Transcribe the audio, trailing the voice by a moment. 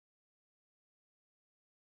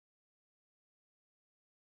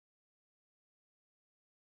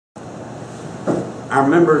Our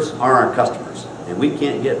members are our customers, and we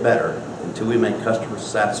can't get better until we make customer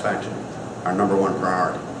satisfaction our #1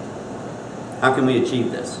 priority. How can we achieve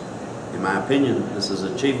this? In my opinion, this is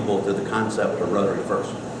achievable through the concept of Rotary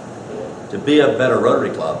First. To be a better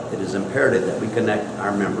Rotary Club, it is imperative that we connect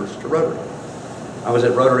our members to Rotary. I was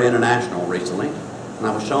at Rotary International recently, and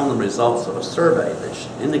I was shown the results of a survey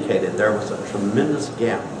that indicated there was a tremendous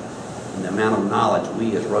gap in the amount of knowledge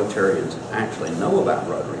we as Rotarians actually know about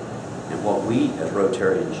Rotary and what we as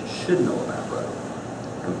Rotarians should know about Rotary.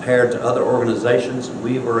 Compared to other organizations,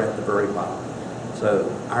 we were at the very bottom. So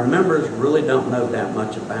our members really don't know that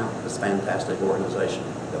much about this fantastic organization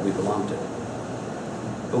that we belong to.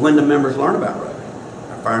 But when the members learn about Rotary,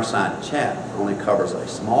 our fireside chat only covers a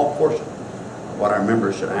small portion of what our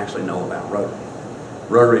members should actually know about Rotary.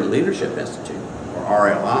 Rotary Leadership Institute, or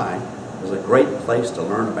RLI, is a great place to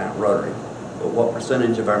learn about Rotary, but what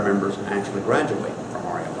percentage of our members actually graduate from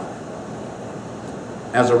RLI?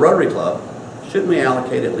 As a Rotary Club, shouldn't we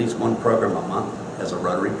allocate at least one program a month as a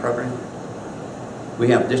Rotary program? We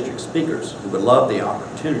have district speakers who would love the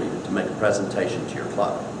opportunity to make a presentation to your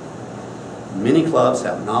club. Many clubs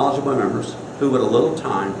have knowledgeable members who, with a little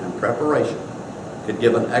time and preparation, could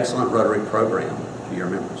give an excellent Rotary program to your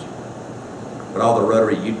members. With all the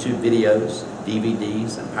Rotary YouTube videos,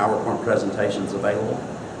 DVDs, and PowerPoint presentations available,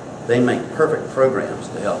 they make perfect programs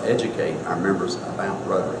to help educate our members about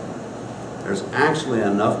Rotary. There's actually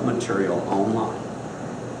enough material online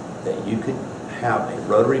that you could have a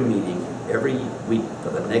Rotary meeting every week for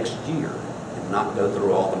the next year and not go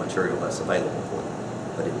through all the material that's available for you.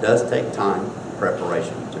 But it does take time and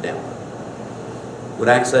preparation to download. With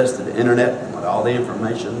access to the internet and with all the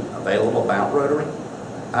information available about Rotary,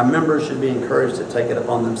 our members should be encouraged to take it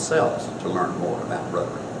upon themselves to learn more about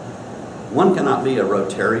Rotary. One cannot be a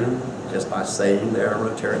Rotarian just by saying they're a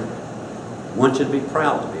Rotarian. One should be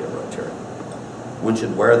proud to be a Rotarian. One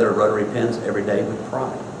should wear their Rotary pins every day with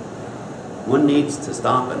pride. One needs to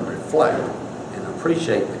stop and reflect and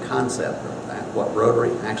appreciate the concept of that, what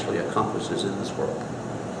Rotary actually accomplishes in this world.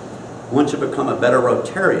 One should become a better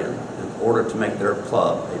Rotarian in order to make their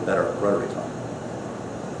club a better Rotary Club.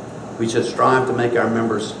 We should strive to make our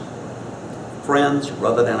members friends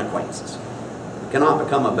rather than acquaintances. We cannot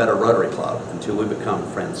become a better Rotary Club until we become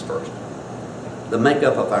friends first. The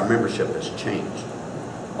makeup of our membership has changed.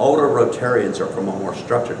 Older Rotarians are from a more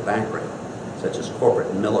structured background, such as corporate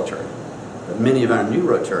and military, but many of our new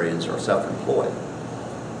Rotarians are self-employed.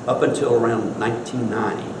 Up until around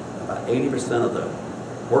 1990, about 80% of the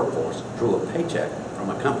workforce drew a paycheck from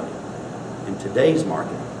a company. In today's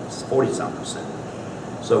market, it's 40-some%.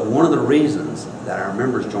 So one of the reasons that our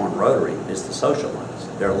members join Rotary is to socialize.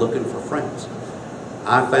 They're looking for friends.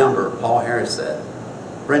 Our founder, Paul Harris, said,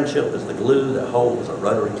 "Friendship is the glue that holds a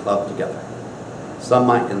Rotary Club together." Some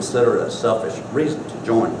might consider it a selfish reason to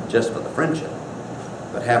join just for the friendship,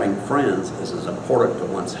 but having friends is as important to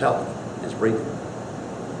one's health as breathing.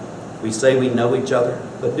 We say we know each other,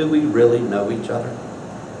 but do we really know each other?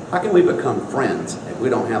 How can we become friends if we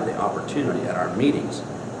don't have the opportunity at our meetings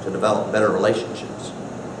to develop better relationships?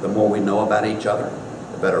 The more we know about each other,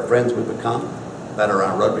 the better friends we become, the better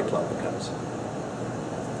our Rotary Club becomes.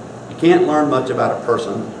 You can't learn much about a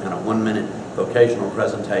person in a 1-minute vocational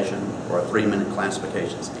presentation or a 3-minute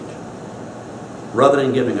classification speech. Rather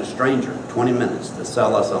than giving a stranger 20 minutes to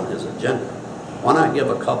sell us on his agenda, why not give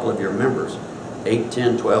a couple of your members 8,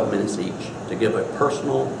 10, 12 minutes each to give a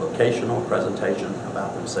personal vocational presentation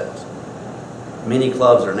about themselves? Many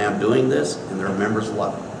clubs are now doing this, and their members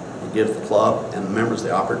love it. It gives the club and the members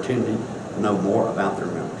the opportunity to know more about their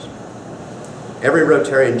members. Every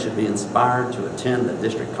Rotarian should be inspired to attend the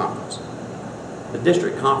district conference. The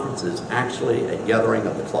district conference is actually a gathering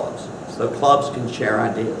of the clubs, so clubs can share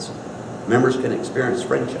ideas. Members can experience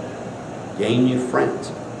friendship, gain new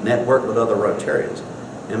friends, network with other Rotarians,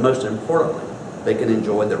 and most importantly, they can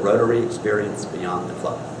enjoy the Rotary experience beyond the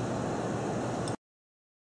club.